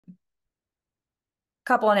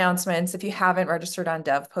couple announcements. If you haven't registered on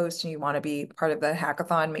DevPost and you want to be part of the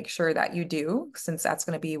hackathon, make sure that you do, since that's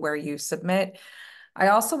going to be where you submit. I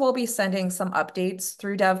also will be sending some updates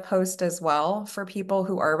through DevPost as well for people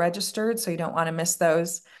who are registered, so you don't want to miss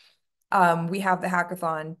those. We have the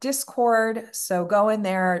hackathon Discord, so go in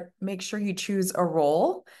there, make sure you choose a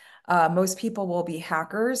role. Most people will be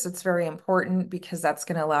hackers. It's very important because that's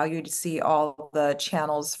going to allow you to see all the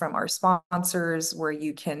channels from our sponsors where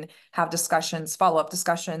you can have discussions, follow-up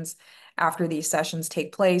discussions after these sessions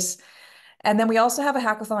take place. And then we also have a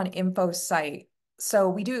hackathon info site.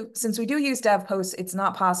 So since we do use DevPost, it's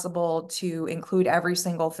not possible to include every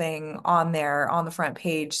single thing on there on the front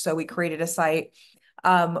page. So we created a site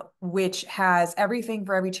which has everything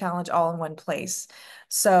for every challenge all in one place.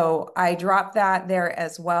 So I dropped that there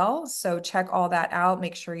as well. So check all that out.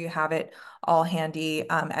 Make sure you have it all handy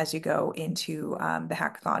as you go into the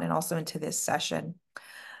hackathon and also into this session.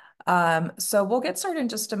 So we'll get started in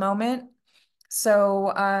just a moment.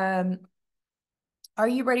 So are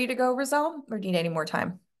you ready to go, Rizel, or do you need any more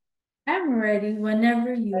time? I'm ready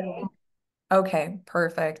whenever you are. Okay,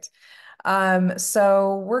 perfect.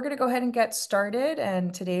 So we're going to go ahead and get started.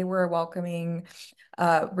 And today we're welcoming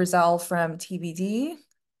Rizel from TBD,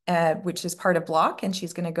 which is part of Block, and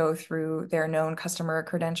she's going to go through their known customer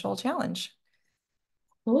credential challenge.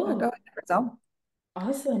 Go Cool. ahead, Rizel.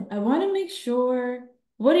 Awesome. I want to make sure,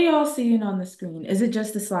 what are y'all seeing on the screen? Is it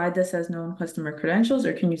just the slide that says known customer credentials,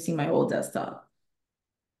 or can you see my whole desktop?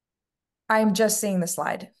 I'm just seeing the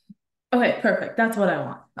slide. Okay, perfect. That's what I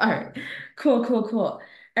want. All right. Cool, cool, cool.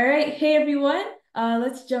 All right. Hey, everyone.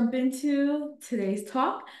 Let's jump into today's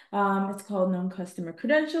talk. It's called Known Customer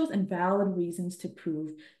Credentials and Valid Reasons to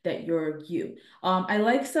Prove That You're You. I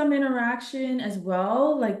like some interaction as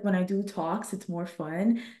well. Like when I do talks, it's more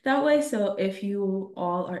fun that way. So if you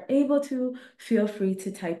all are able to, feel free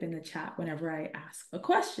to type in the chat whenever I ask a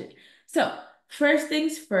question. So first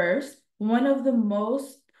things first, one of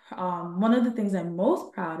the things I'm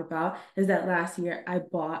most proud about is that last year I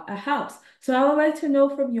bought a house. So I would like to know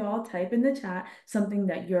from y'all, type in the chat something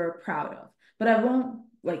that you're proud of. But I won't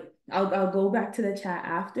I'll go back to the chat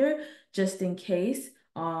after just in case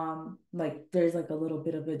there's like a little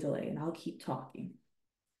bit of a delay and I'll keep talking.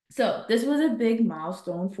 So this was a big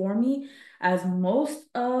milestone for me, as most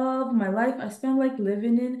of my life I spent like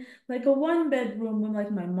living in like a one bedroom with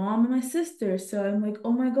like my mom and my sister. So I'm like,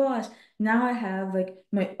 oh my gosh, now I have like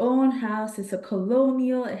my own house. It's a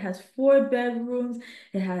colonial. It has 4 bedrooms.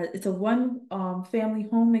 It's a one family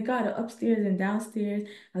home. It got an upstairs and downstairs.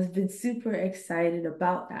 I've been super excited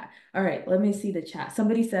about that. All right, let me see the chat.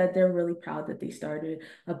 Somebody said they're really proud that they started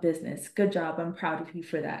a business. Good job. I'm proud of you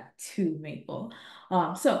for that too, Maple.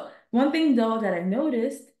 So one thing though that I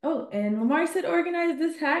noticed, oh, and Lamar said organize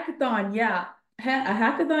this hackathon. Yeah, a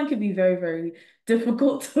hackathon can be very, very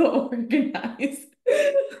difficult to organize.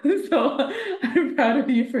 So I'm proud of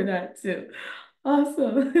you for that too.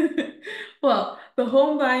 Awesome. Well, the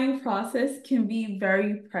home buying process can be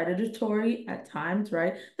very predatory at times,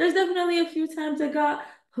 right? There's definitely a few times I got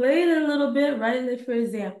played a little bit, right? Like for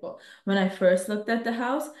example, when I first looked at the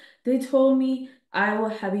house, they told me I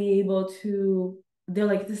will be able to, they're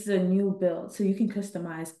like, this is a new build, so you can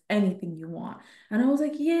customize anything you want. And I was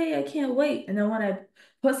like, yay, I can't wait. And then when I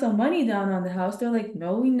put some money down on the house, they're like,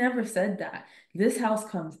 no, we never said that. This house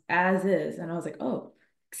comes as is. And I was like, oh,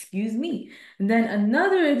 excuse me. And then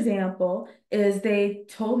another example is they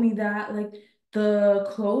told me that like the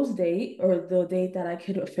close date or the date that I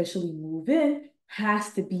could officially move in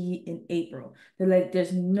has to be in April. They're like,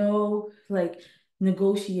 there's no like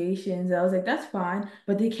negotiations. I was like, that's fine.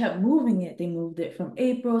 But they kept moving it. They moved it from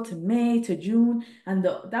April to May to June. And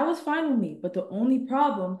that was fine with me. But the only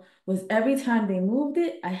problem was every time they moved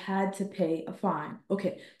it, I had to pay a fine.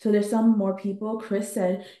 Okay, so there's some more people. Chris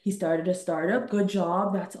said he started a startup. Good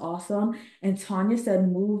job. That's awesome. And Tanya said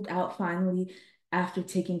moved out finally after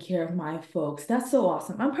taking care of my folks. That's so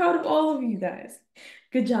awesome. I'm proud of all of you guys.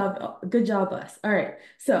 Good job. Good job, us. All right.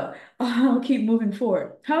 So I'll keep moving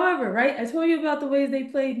forward. However, right, I told you about the ways they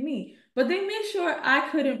played me, but they made sure I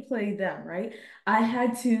couldn't play them, right? I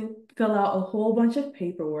had to fill out a whole bunch of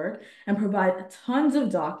paperwork and provide tons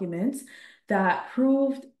of documents that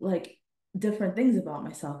proved like different things about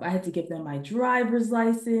myself. I had to give them my driver's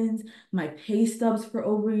license, my pay stubs for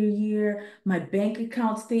over a year, my bank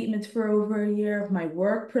account statements for over a year, my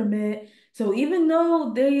work permit. So even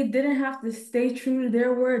though they didn't have to stay true to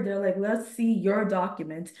their word, they're like, let's see your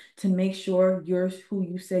documents to make sure you're who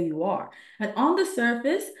you say you are. And on the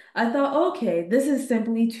surface, I thought, okay, this is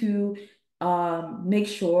simply to make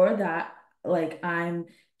sure that like I'm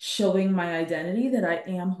showing my identity that I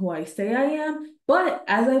am who I say I am. But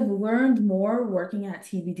as I've learned more working at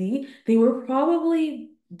TBD, they were probably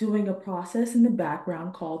doing a process in the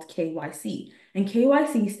background called KYC. And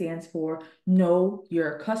KYC stands for Know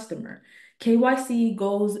Your Customer. KYC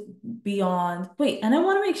goes beyond, wait, and I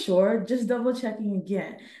want to make sure, just double checking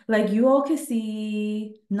again. Like you all can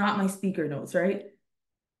see, not my speaker notes, right?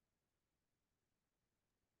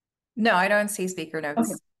 No, I don't see speaker Okay,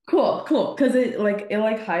 notes. cool, cool. Because it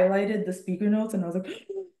highlighted the speaker notes, and I was like,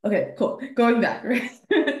 okay, cool. Going back, right?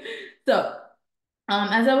 So,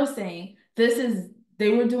 as I was saying, they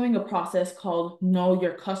were doing a process called Know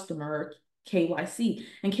Your Customer, KYC,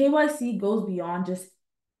 and KYC goes beyond just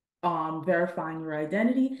verifying your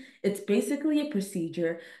identity. It's basically a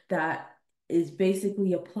procedure that is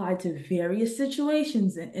basically applied to various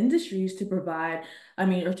situations and industries to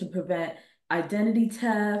or to prevent identity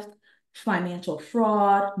theft, financial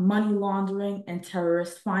fraud, money laundering, and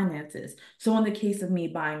terrorist finances. So in the case of me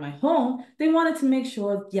buying my home, they wanted to make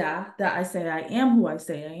sure, yeah, that I say I am who I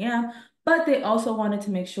say I am, but they also wanted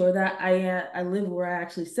to make sure that I live where I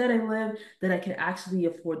actually said I live, that I can actually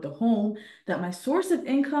afford the home, that my source of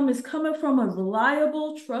income is coming from a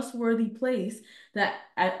reliable, trustworthy place, that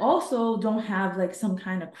I also don't have like some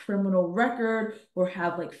kind of criminal record or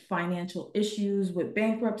have like financial issues with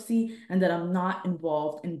bankruptcy, and that I'm not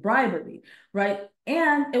involved in bribery, right?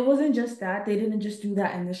 And it wasn't just that. They didn't just do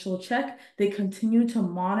that initial check. They continued to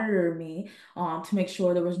monitor me to make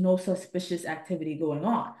sure there was no suspicious activity going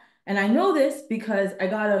on. And I know this because I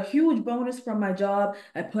got a huge bonus from my job.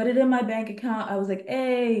 I put it in my bank account. I was like,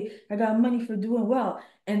 hey, I got money for doing well.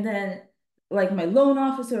 And then like my loan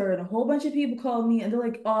officer and a whole bunch of people called me and they're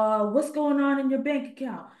like, what's going on in your bank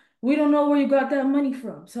account? We don't know where you got that money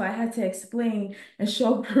from. So I had to explain and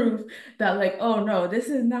show proof that like, oh no, this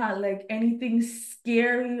is not like anything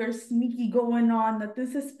scary or sneaky going on,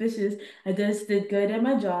 nothing suspicious. I just did good at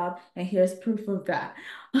my job and here's proof of that.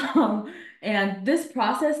 And this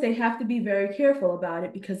process, they have to be very careful about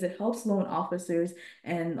it because it helps loan officers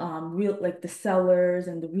and real like the sellers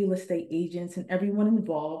and the real estate agents and everyone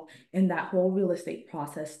involved in that whole real estate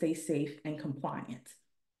process stay safe and compliant.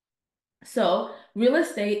 So real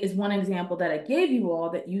estate is one example that I gave you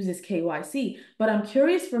all that uses KYC, but I'm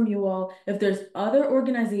curious from you all if there's other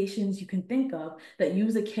organizations you can think of that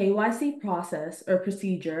use a KYC process or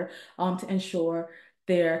procedure to ensure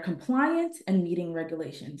they're compliant and meeting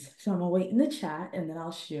regulations. So I'm gonna wait in the chat and then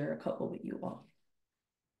I'll share a couple with you all.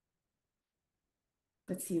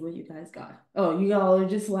 Let's see what you guys got. Oh, you all are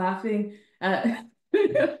just laughing at,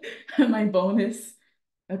 at my bonus.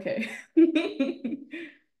 Okay.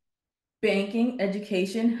 Banking,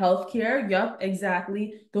 education, healthcare. Yup,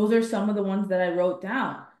 exactly. Those are some of the ones that I wrote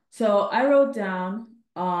down. So I wrote down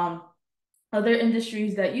other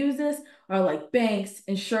industries that use this are like banks,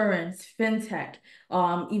 insurance, fintech,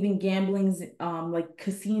 even gambling's like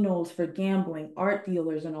casinos for gambling, art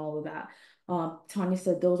dealers, and all of that. Tanya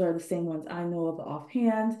said those are the same ones I know of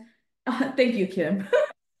offhand. Thank you, Kim.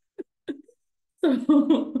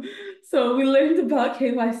 So, so we learned about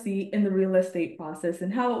KYC in the real estate process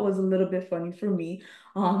and how it was a little bit funny for me.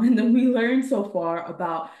 And then we learned so far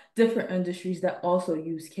about different industries that also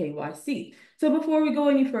use KYC. So before we go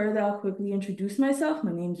any further, I'll quickly introduce myself.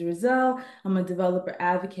 My name's Rizel. I'm a developer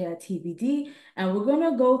advocate at TBD, and we're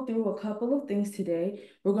going to go through a couple of things today.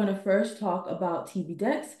 We're going to first talk about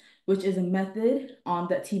tbDEX, which is a method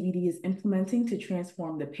that TBD is implementing to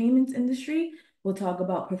transform the payments industry. We'll talk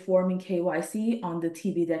about performing KYC on the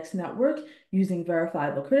tbDEX network using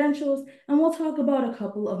verifiable credentials, and we'll talk about a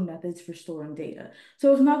couple of methods for storing data.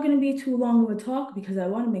 So it's not going to be too long of a talk because I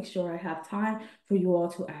want to make sure I have time for you all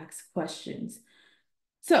to ask questions.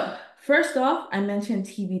 So first off, I mentioned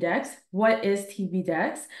tbDEX. What is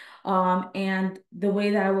tbDEX? And the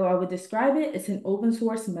way that I would describe it, it's an open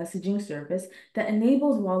source messaging service that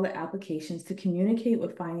enables wallet applications to communicate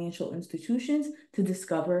with financial institutions to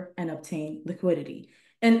discover and obtain liquidity.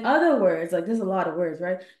 In other words, like there's a lot of words,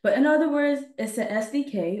 right? But in other words, it's an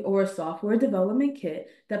SDK or a software development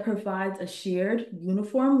kit that provides a shared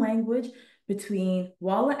uniform language between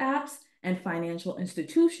wallet apps and financial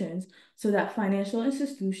institutions so that financial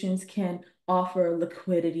institutions can offer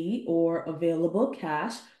liquidity or available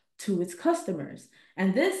cash to its customers.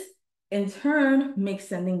 And this, in turn, makes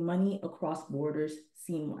sending money across borders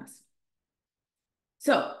seamless.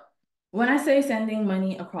 So when I say sending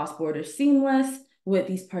money across borders seamless with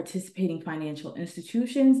these participating financial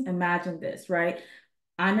institutions, imagine this, right?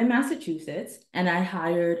 I'm in Massachusetts and I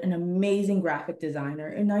hired an amazing graphic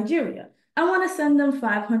designer in Nigeria. I want to send them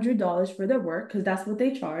 $500 for their work because that's what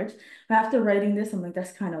they charge. But after writing this, I'm like,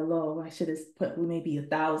 that's kind of low. I should have put maybe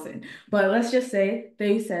 1,000. But let's just say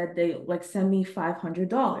they said they like send me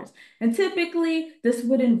 $500. And typically this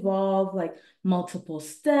would involve like multiple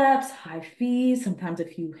steps, high fees, sometimes a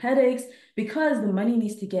few headaches, because the money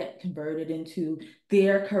needs to get converted into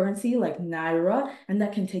their currency, like Naira, and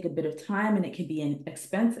that can take a bit of time and it can be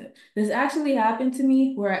expensive. This actually happened to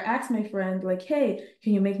me where I asked my friend, like, hey,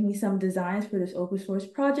 can you make me some designs for this open source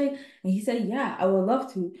project? And he said, yeah, I would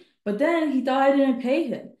love to. But then he thought I didn't pay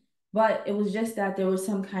him. But it was just that there was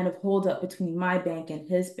some kind of holdup between my bank and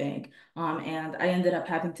his bank. And I ended up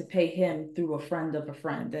having to pay him through a friend of a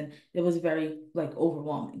friend. And it was very like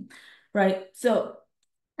overwhelming, right? So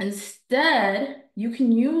instead, you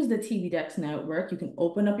can use the tbDEX network. You can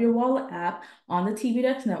open up your wallet app on the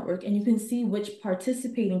tbDEX network and you can see which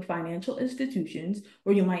participating financial institutions,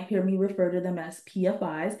 or you might hear me refer to them as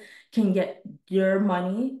PFIs, can get your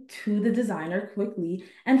money to the designer quickly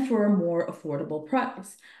and for a more affordable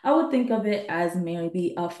price. I would think of it as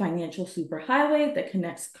maybe a financial superhighway that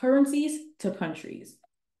connects currencies to countries.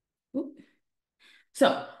 Oop.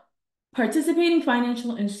 So participating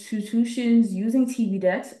financial institutions using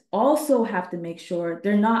tbDEX also have to make sure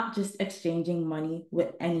they're not just exchanging money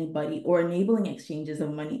with anybody or enabling exchanges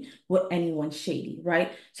of money with anyone shady,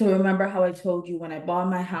 right? So remember how I told you when I bought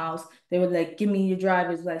my house, they were like, give me your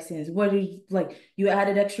driver's license. What are you like? You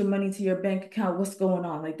added extra money to your bank account. What's going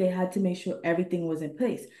on? Like they had to make sure everything was in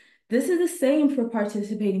place. This is the same for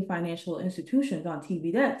participating financial institutions on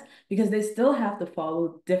tbDEX because they still have to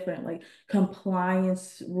follow different like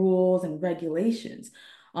compliance rules and regulations.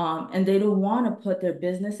 And they don't want to put their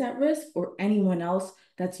business at risk or anyone else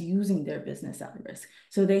that's using their business at risk.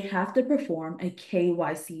 So they have to perform a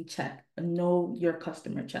KYC check, a know your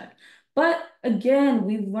customer check. But again,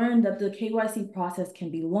 we've learned that the KYC process can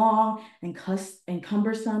be long and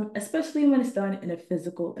cumbersome, especially when it's done in a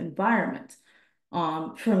physical environment.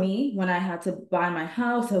 For me, when I had to buy my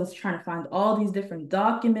house, I was trying to find all these different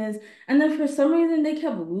documents. And then for some reason, they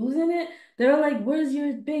kept losing it. They're like, where's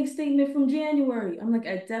your bank statement from January? I'm like,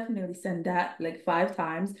 I definitely sent that like 5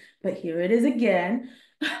 times, but here it is again.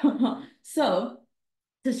 So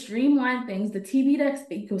to streamline things, the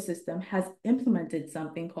tbDEX ecosystem has implemented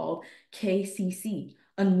something called KCC,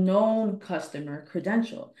 a known customer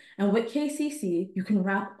credential. And with KCC, you can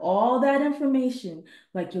wrap all that information,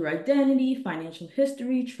 like your identity, financial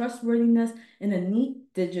history, trustworthiness, in a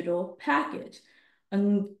neat digital package. A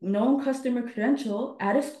known customer credential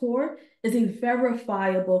at its core is a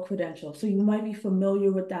verifiable credential. So you might be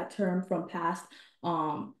familiar with that term from past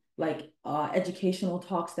educational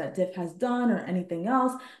talks that DIF has done or anything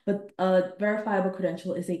else, but a verifiable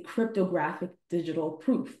credential is a cryptographic digital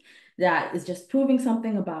proof that is just proving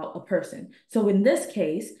something about a person. So in this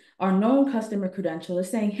case, our known customer credential is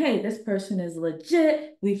saying, hey, this person is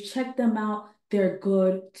legit, we've checked them out, they're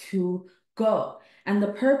good to go. And the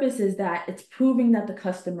purpose is that it's proving that the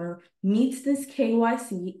customer meets this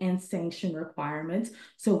KYC and sanction requirements.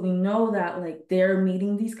 So we know that like they're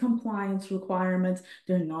meeting these compliance requirements.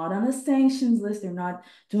 They're not on a sanctions list. They're not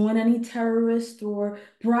doing any terrorist or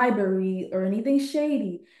bribery or anything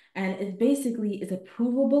shady. And it basically is a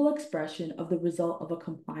provable expression of the result of a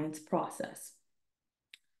compliance process.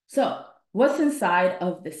 So what's inside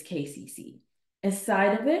of this KCC?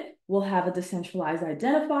 Inside of it, we'll have a decentralized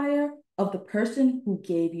identifier of the person who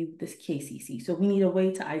gave you this KCC. So we need a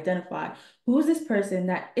way to identify who's this person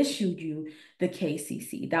that issued you the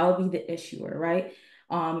KCC. That would be the issuer, right?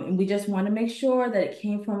 And we just want to make sure that it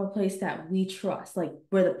came from a place that we trust, like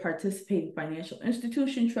where the participating financial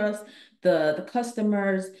institution trusts, the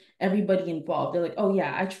customers, everybody involved. They're like, oh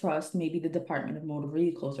yeah, I trust maybe the Department of Motor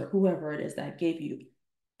Vehicles or whoever it is that gave you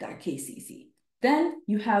that KCC. Then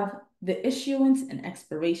you have the issuance and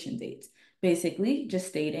expiration dates. Basically, just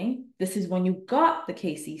stating this is when you got the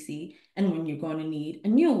KCC and when you're going to need a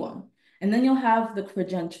new one. And then you'll have the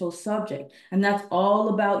credential subject, and that's all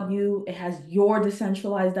about you. It has your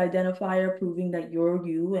decentralized identifier proving that you're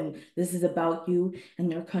you, and this is about you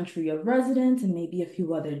and your country of residence, and maybe a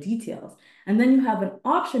few other details. And then you have an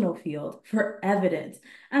optional field for evidence,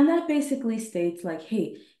 and that basically states like,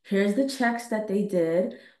 hey, here's the checks that they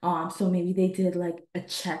did. So maybe they did like a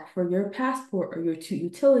check for your passport or your two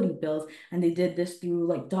utility bills, and they did this through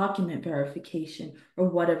like document verification or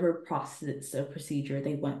whatever process or procedure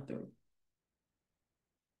they went through.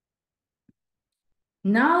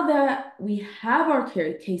 Now that we have our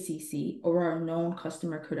KCC or our known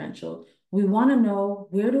customer credential, we want to know,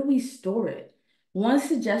 where do we store it? One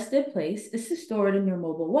suggested place is to store it in your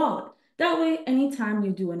mobile wallet. That way, anytime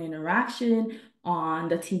you do an interaction on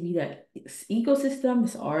the tbDEX ecosystem.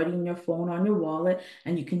 It's already in your phone, on your wallet,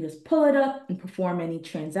 and you can just pull it up and perform any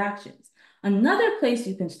transactions. Another place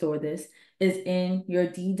you can store this is in your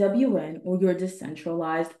DWN, or your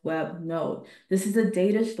Decentralized Web Node. This is a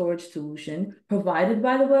data storage solution provided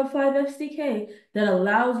by the Web5 SDK that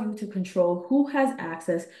allows you to control who has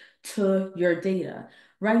access to your data.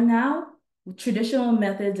 Right now, traditional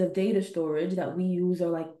methods of data storage that we use are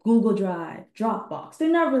like Google Drive, Dropbox. They're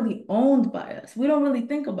not really owned by us. We don't really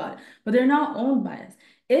think about it, but they're not owned by us.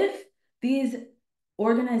 If these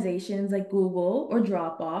organizations like Google or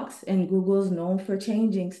Dropbox, and Google is known for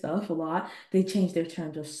changing stuff a lot, they change their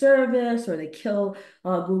terms of service, or they kill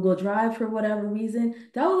Google Drive for whatever reason,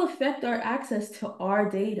 that will affect our access to our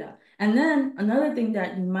data. And then another thing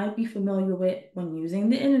that you might be familiar with when using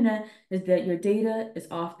the internet is that your data is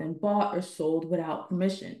often bought or sold without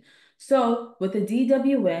permission. So with a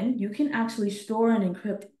DWN, you can actually store and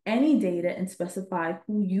encrypt any data and specify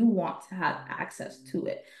who you want to have access to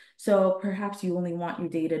it. So perhaps you only want your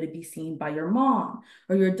data to be seen by your mom,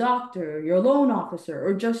 or your doctor, or your loan officer,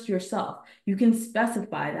 or just yourself. You can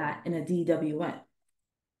specify that in a DWN.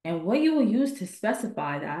 And what you will use to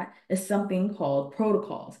specify that is something called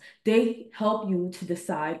protocols. They help you to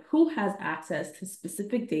decide who has access to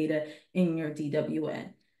specific data in your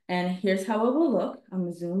DWN. And here's how it will look. I'm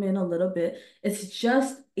gonna zoom in a little bit. It's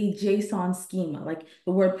just a JSON schema. Like,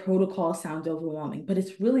 the word protocol sounds overwhelming, but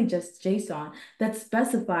it's really just JSON that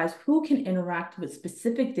specifies who can interact with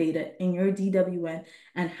specific data in your DWN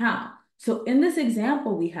and how. So in this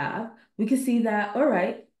example we can see that, all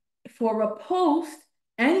right, for a post,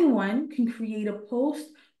 anyone can create a post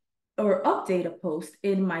or update a post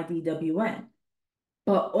in my DWN,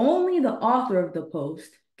 but only the author of the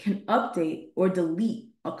post can update or delete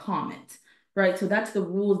a comment, right? So that's the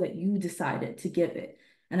rules that you decided to give it.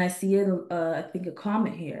 And I see it, I think a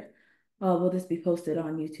comment here. Will this be posted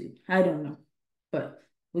on YouTube? I don't know, but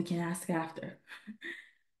we can ask after.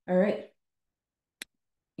 All right.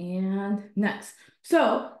 And next.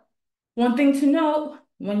 So one thing to note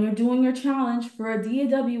when you're doing your challenge, for a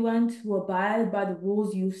DAWN to abide by the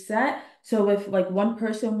rules you've set. So if like one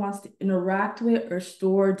person wants to interact with or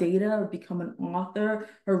store data or become an author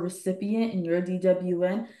or recipient in your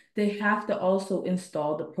DWN, they have to also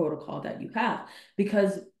install the protocol that you have,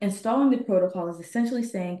 because installing the protocol is essentially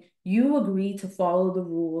saying you agree to follow the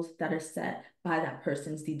rules that are set by that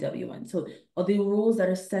person's DWN. So the rules that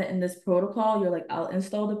are set in this protocol, you're like, I'll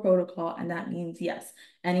install the protocol, and that means yes,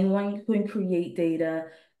 anyone can create data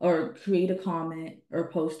or create a comment or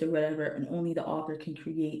post or whatever, and only the author can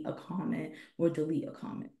create a comment or delete a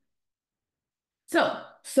comment.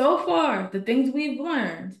 So far, the things we've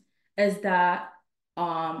learned is that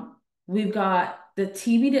we've got the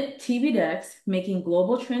tbDEX making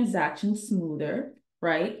global transactions smoother,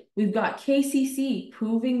 right? We've got KCC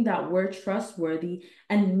proving that we're trustworthy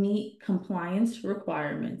and meet compliance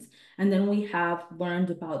requirements. And then we have learned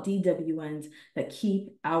about DWNs that keep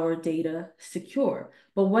our data secure.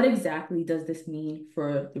 But what exactly does this mean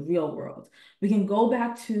for the real world? We can go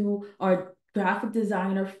back to our graphic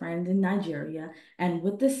designer friend in Nigeria, and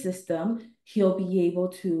with the system, he'll be able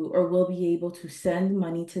to, or will be able to, send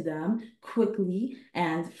money to them quickly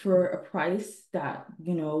and for a price that,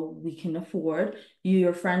 you know, we can afford.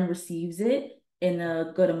 Your friend receives it in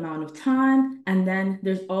a good amount of time. And then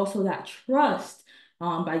there's also that trust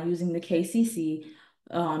by using the KCC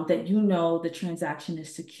that you know the transaction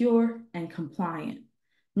is secure and compliant.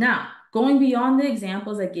 Now, going beyond the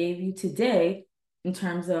examples I gave you today, in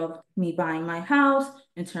terms of me buying my house,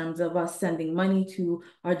 in terms of us sending money to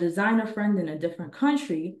our designer friend in a different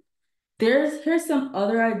country, here's some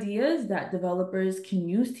other ideas that developers can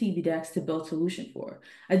use tbDEX to build solution for.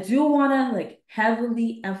 I do want to like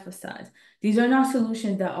heavily emphasize, these are not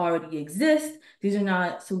solutions that already exist. These are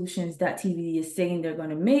not solutions that TBD is saying they're going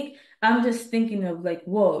to make. I'm just thinking of like,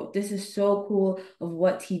 whoa, this is so cool of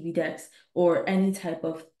what tbDEX or any type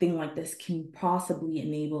of thing like this can possibly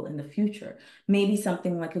enable in the future. Maybe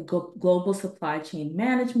something like a global supply chain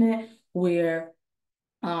management, where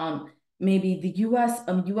maybe the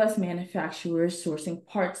US manufacturers sourcing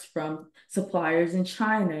parts from suppliers in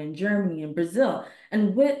China and Germany and Brazil.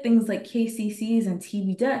 And with things like KCCs and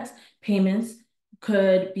tbDEX, payments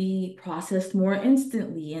could be processed more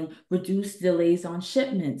instantly and reduce delays on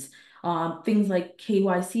shipments. Things like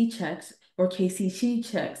KYC checks or KCC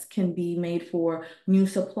checks can be made for new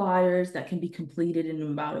suppliers that can be completed in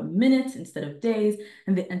about minutes instead of days.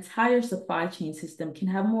 And the entire supply chain system can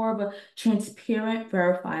have more of a transparent,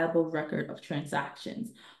 verifiable record of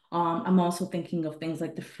transactions. I'm also thinking of things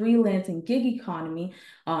like the freelance and gig economy.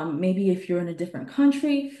 Maybe if you're in a different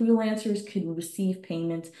country, freelancers can receive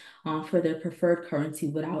payments for their preferred currency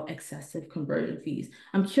without excessive conversion fees.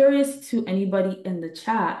 I'm curious to anybody in the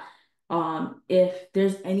chat if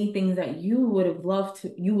there's anything that you would love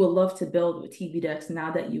to build with tbDEX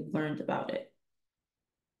now that you've learned about it.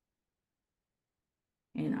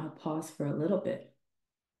 And I'll pause for a little bit.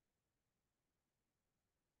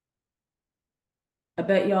 I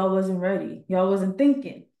bet y'all wasn't ready. Y'all wasn't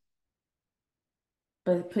thinking.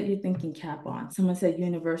 But put your thinking cap on. Someone said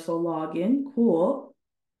universal login. Cool.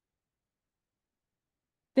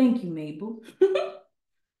 Thank you, Mabel.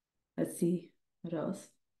 Let's see what else.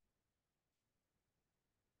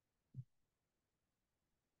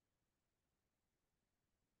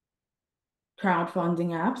 Crowdfunding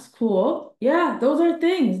apps, cool. Yeah, those are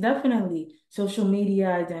things, definitely. Social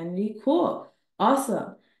media identity, cool.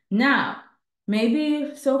 Awesome. Now,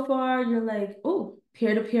 maybe so far you're like, oh,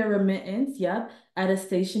 peer-to-peer remittance, yep.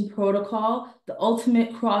 Attestation protocol, the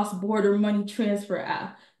ultimate cross-border money transfer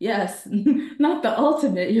app. Yes, not the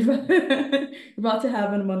ultimate. You're about to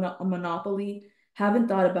have a monopoly. Haven't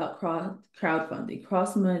thought about crowdfunding,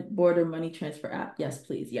 cross-border money transfer app. Yes,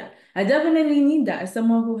 please. Yeah. I definitely need that. As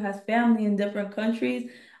someone who has family in different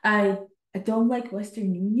countries, I I don't like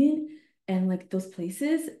Western Union and like those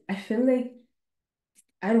places. I feel like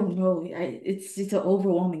I don't know. It's just an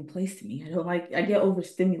overwhelming place to me. I don't like. I get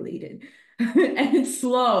overstimulated, and it's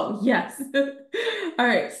slow. Yes. All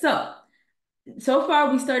right. So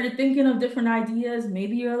far we started thinking of different ideas.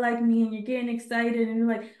 Maybe you're like me and you're getting excited and you're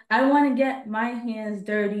like, I want to get my hands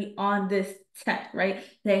dirty on this tech, right?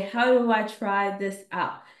 Like, how do I try this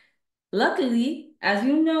out? Luckily, as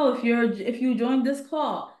you know, if you joined this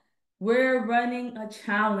call, we're running a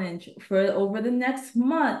challenge for over the next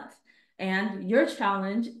month. And your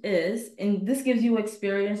challenge is, and this gives you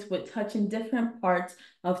experience with touching different parts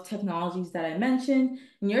of technologies that I mentioned.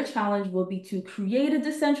 And your challenge will be to create a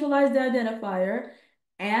decentralized identifier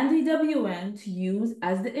and DWN to use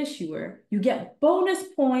as the issuer. You get bonus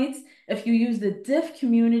points if you use the DIF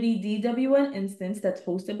community DWN instance that's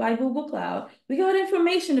hosted by Google Cloud. We got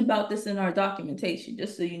information about this in our documentation,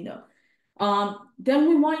 just so you know. Then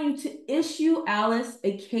we want you to issue Alice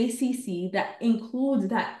a KCC that includes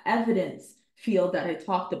that evidence field that I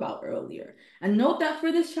talked about earlier. And note that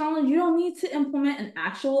for this challenge, you don't need to implement an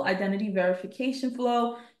actual identity verification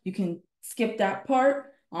flow. You can skip that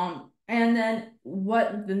part. And then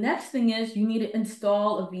what the next thing is, you need to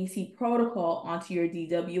install a VC protocol onto your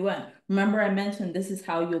DWN. Remember, I mentioned this is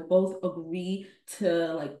how you'll both agree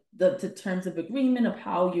to like the terms of agreement of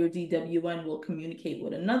how your DWN will communicate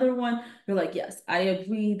with another one. You're like, yes, I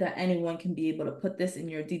agree that anyone can be able to put this in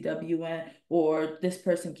your DWN or this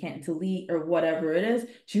person can't delete or whatever it is.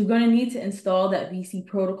 So you're going to need to install that VC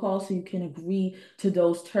protocol so you can agree to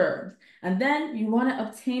those terms. And then you want to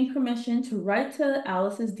obtain permission to write to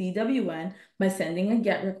Alice's DWN by sending a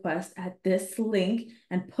GET request at this link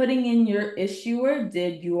and putting in your issuer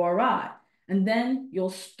DID URI. And then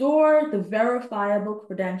you'll store the verifiable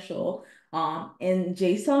credential in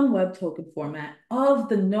JSON Web Token format of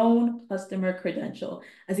the known customer credential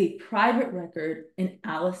as a private record in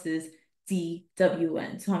Alice's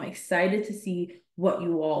DWN. So I'm excited to see what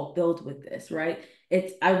you all build with this, right?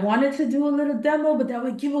 I wanted to do a little demo, but that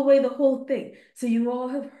would give away the whole thing. So you all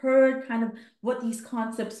have heard kind of what these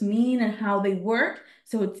concepts mean and how they work.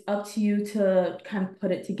 So it's up to you to kind of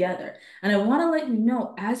put it together. And I want to let you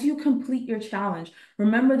know, as you complete your challenge,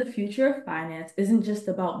 remember the future of finance isn't just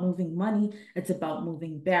about moving money, it's about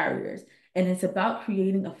moving barriers. And it's about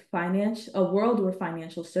creating a world where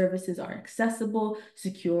financial services are accessible,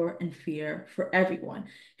 secure, and fair for everyone.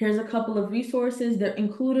 Here's a couple of resources. They're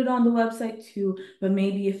included on the website too, but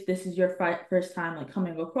maybe if this is your first time like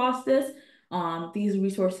coming across this, these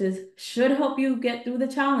resources should help you get through the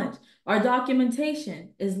challenge. Our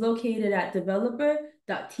documentation is located at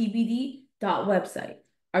developer.tbd.website.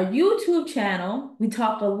 Our YouTube channel, we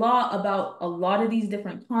talk a lot about a lot of these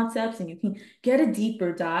different concepts and you can get a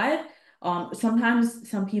deeper dive. Sometimes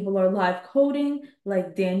some people are live coding,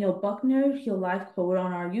 like Daniel Buckner, he'll live code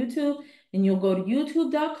on our YouTube, and you'll go to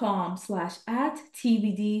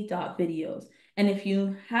youtube.com/@tbd.videos. And if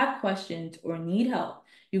you have questions or need help,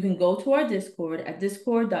 you can go to our Discord at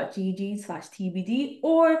discord.gg/tbd,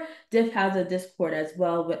 or DIF has a Discord as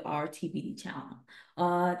well with our TBD channel.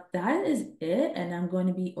 That is it, and I'm going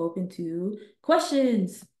to be open to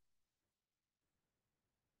questions.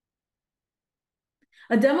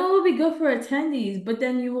 A demo will be good for attendees, but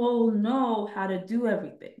then you all know how to do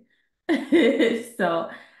everything. So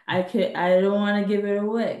I don't want to give it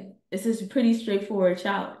away. It's just a pretty straightforward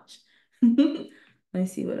challenge. Let me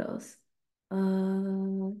see what else.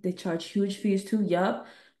 They charge huge fees too. Yup.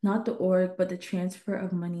 Not the org, but the transfer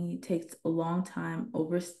of money takes a long time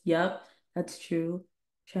over. Yup, that's true.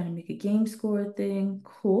 Trying to make a game score thing.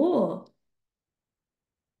 Cool.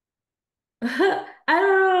 I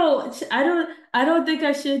don't know. I don't think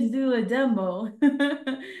I should do a demo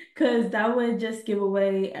because that would just give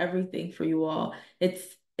away everything for you all.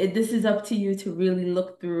 This is up to you to really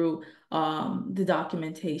look through the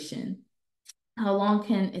documentation. How long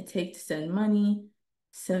can it take to send money?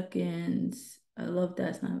 Seconds. I love that.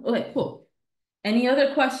 It's not okay, cool. Any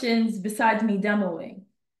other questions besides me demoing?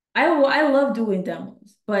 I love doing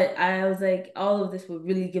demos, but I was like, all of this will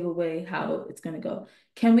really give away how it's gonna go.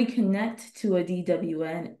 Can we connect to a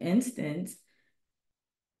DWN instance?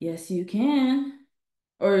 Yes, you can.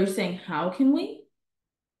 Or you're saying, how can we?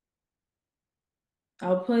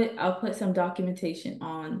 I'll put some documentation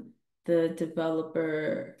on the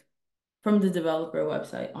developer from the developer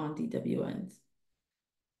website on DWNs.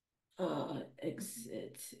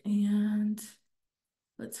 Exit and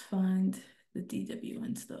let's find the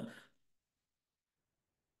DWN stuff.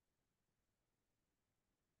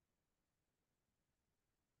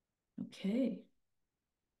 Okay.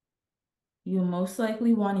 You'll most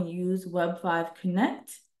likely want to use Web5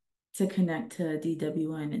 Connect to connect to a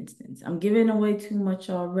DWN instance. I'm giving away too much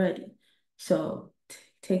already. So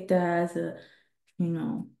take that as a, you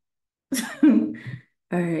know,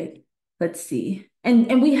 all right, let's see.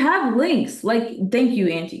 And we have links. Like, thank you,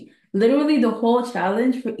 Angie. Literally the whole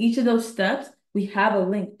challenge for each of those steps, we have a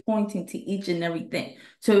link pointing to each and everything.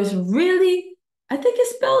 So it's really, I think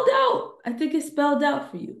it's spelled out. I think it's spelled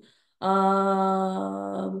out for you.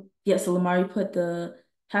 Yeah, so Lamari put the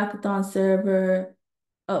hackathon server.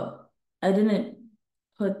 Oh, I didn't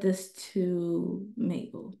put this to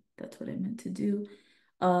Maple. That's what I meant to do.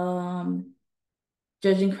 Um,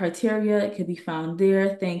 Judging criteria, it could be found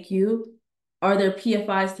there. Thank you. Are there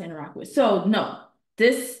PFIs to interact with? So no,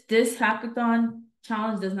 this hackathon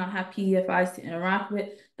challenge does not have PFIs to interact with.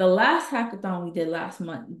 The last hackathon we did last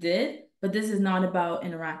month did, but this is not about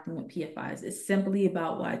interacting with PFIs. It's simply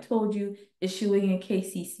about what I told you, issuing a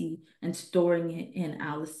KCC and storing it in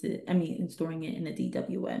Alice, and storing it in a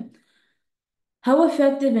DWN. How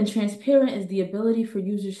effective and transparent is the ability for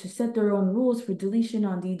users to set their own rules for deletion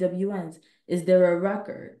on DWNs? Is there a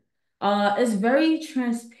record? It's very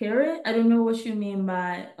transparent. I don't know what you mean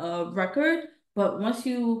by a record, but once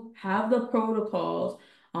you have the protocols,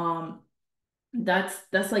 um,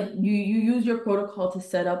 that's like you use your protocol to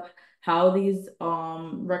set up how these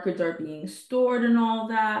records are being stored and all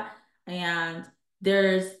that. And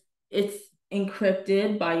there's it's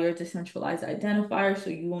encrypted by your decentralized identifier, so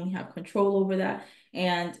you only have control over that.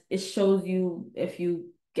 And it shows you if you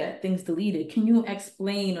get things deleted. Can you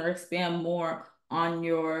explain or expand more on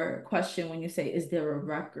your question when you say, is there a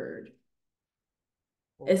record?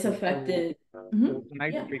 It's Okay, affected. so can I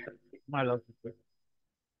Yeah. take my last question?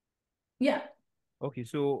 Yeah. Okay,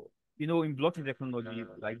 so in blockchain technology,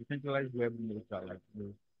 like decentralized web nodes are like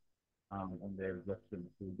on the blockchain.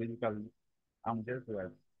 So basically, I'm just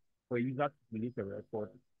like for a user to delete a record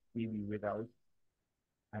maybe without,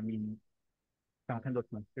 I mean, some kind of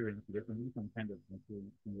transparency. There can be some kind of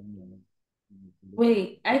transparency when you delete a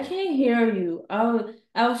Wait, I record. can't hear you.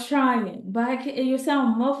 I was trying, but you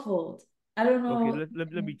sound muffled. I don't Okay, know.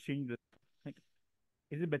 let me change the.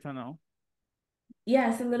 Is it better now?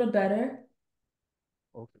 Yeah, it's a little better.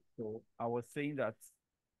 Okay, so I was saying that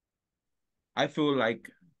I feel like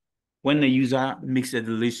when a user makes a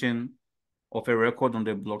deletion of a record on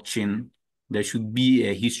the blockchain, there should be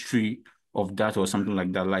a history of that or something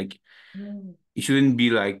like that. Like Mm. it shouldn't be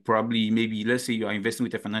like probably maybe let's say you are investing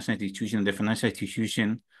with a financial institution, the financial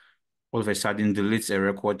institution all of a sudden deletes a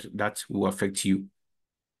record that will affect you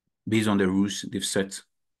based on the rules they've set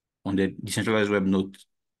on the decentralized web node.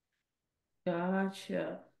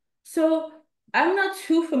 Gotcha. So I'm not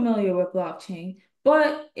too familiar with blockchain,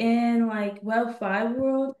 but in like Web5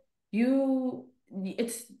 world,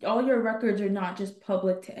 it's all your records are not just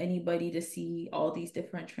public to anybody to see all these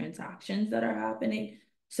different transactions that are happening.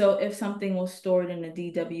 So if something was stored in a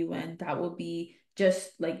DWN, that would be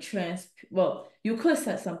just like well, you could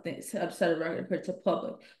set a record to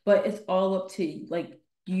public, but it's all up to like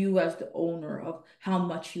you as the owner of how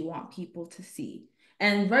much you want people to see.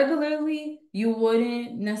 And regularly, you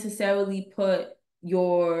wouldn't necessarily put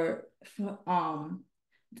your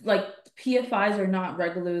like PFIs are not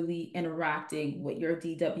regularly interacting with your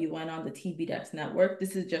DWN on the tbDEX network.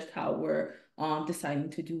 This is just how we're deciding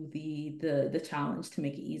to do the challenge to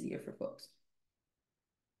make it easier for folks.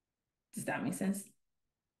 Does that make sense?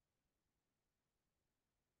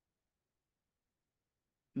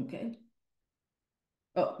 Okay.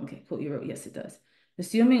 Oh, okay, cool. You wrote, yes, it does.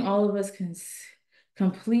 Assuming all of us can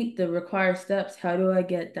complete the required steps, how do I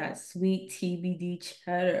get that sweet TBD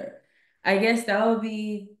cheddar? I guess that would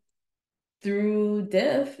be through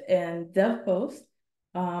diff and dev post.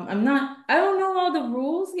 I don't know all the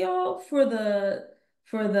rules, y'all, for the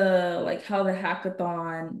like how the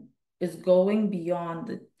hackathon is going beyond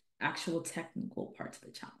the actual technical parts of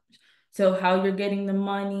the challenge. So how you're getting the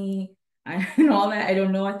money and all that, I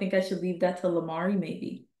don't know. I think I should leave that to Lamari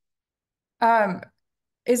maybe. Um,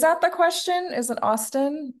 is that the question? Is it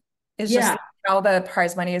Austin? Is just Yeah, how the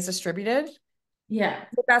prize money is distributed? yeah.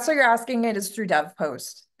 If that's what you're asking, it is through Dev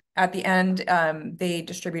Post. At the end, they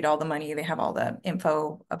distribute all the money. They have all the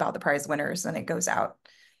info about the prize winners and it goes out.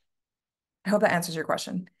 I hope that answers your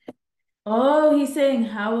question. Oh, he's saying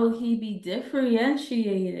how will he be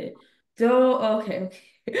differentiated? So, okay, okay.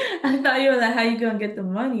 I thought you were like, how you gonna get the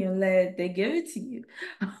money unless they give it to you?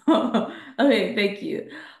 Okay, thank you.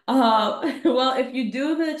 Well, if you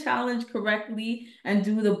do the challenge correctly and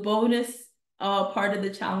do the bonus part of the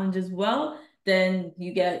challenge as well, then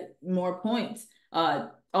you get more points.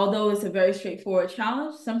 Although it's a very straightforward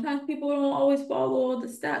challenge, sometimes people don't always follow all the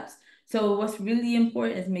steps. So what's really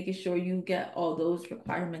important is making sure you get all those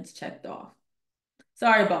requirements checked off.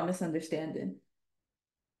 Sorry about misunderstanding.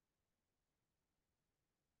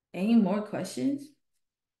 Any more questions?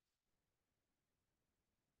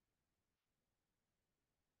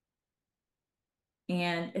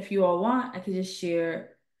 And if you all want, I could just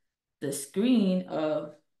share the screen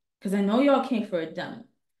of, because I know y'all came for a demo,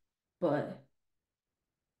 but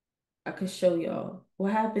I could show y'all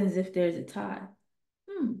what happens if there's a tie.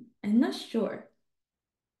 I'm not sure.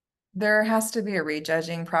 There has to be a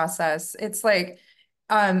rejudging process. It's like,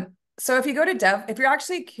 so if you go to Dev, if you're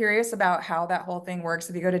actually curious about how that whole thing works,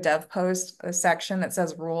 if you go to Dev Post, a section that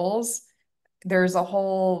says rules, there's a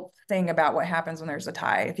whole thing about what happens when there's a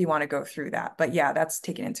tie, if you want to go through that. But yeah, that's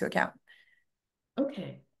taken into account.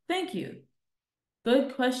 Okay, thank you.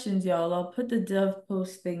 Good questions, y'all. I'll put the dev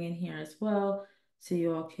post thing in here as well, so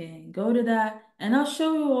you all can go to that. And I'll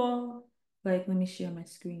show you all, like, let me share my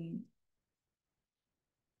screen.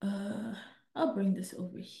 Uh, I'll bring this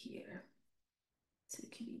over here so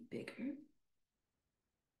it can be bigger.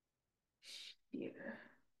 Here.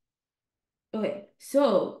 Okay,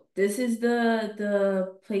 so this is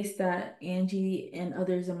the place that Angie and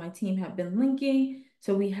others on my team have been linking.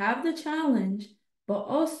 So we have the challenge, but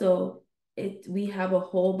also we have a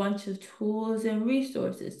whole bunch of tools and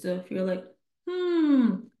resources. So if you're like,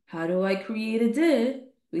 how do I create a DID?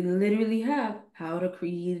 We literally have how to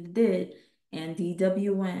create a DID and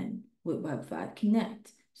DWN with Web5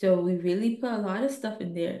 Connect. So we really put a lot of stuff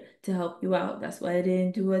in there to help you out. That's why I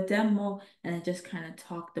didn't do a demo and I just kind of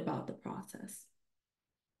talked about the process.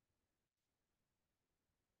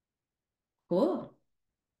 Cool.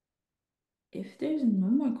 If there's no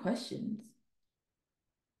more questions,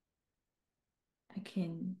 I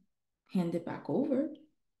can hand it back over.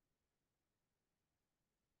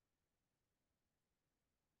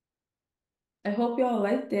 I hope y'all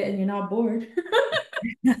liked it and you're not bored.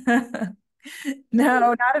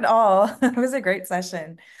 No, not at all. It was a great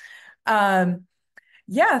session. Um,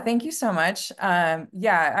 yeah, thank you so much.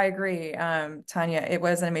 Yeah, I agree, Tanya. It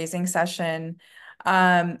was an amazing session.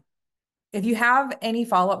 Um, if you have any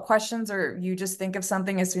follow-up questions or you just think of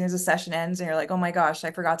something as soon as the session ends and you're like, oh my gosh,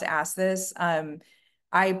 I forgot to ask this.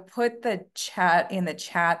 I put the chat in the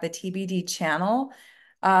chat, the TBD channel.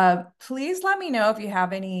 Please let me know if you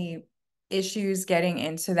have any issues getting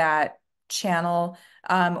into that channel.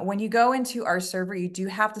 When you go into our server, you do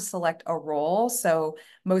have to select a role. So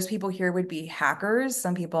most people here would be hackers.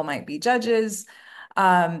 Some people might be judges.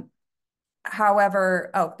 Um, However,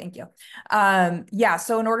 oh, thank you. Yeah,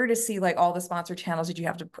 so in order to see like all the sponsored channels, you do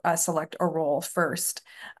have to select a role first.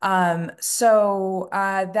 That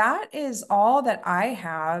is all that I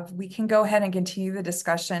have. We can go ahead and continue the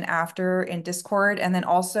discussion after in Discord. And then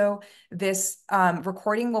also this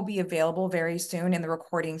recording will be available very soon in the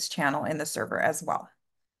recordings channel in the server as well.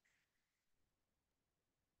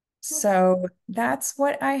 So that's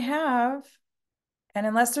what I have. And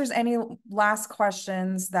unless there's any last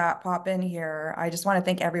questions that pop in here, I just want to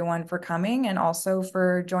thank everyone for coming and also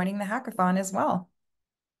for joining the hackathon as well.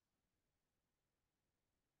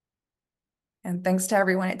 And thanks to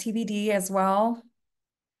everyone at TBD as well.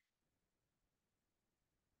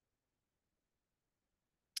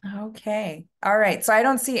 Okay. All right. So I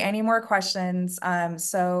don't see any more questions.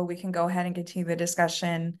 So we can go ahead and continue the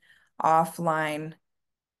discussion offline.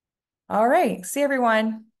 All right. See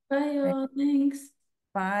everyone. Bye, y'all. Thanks.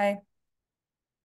 Bye.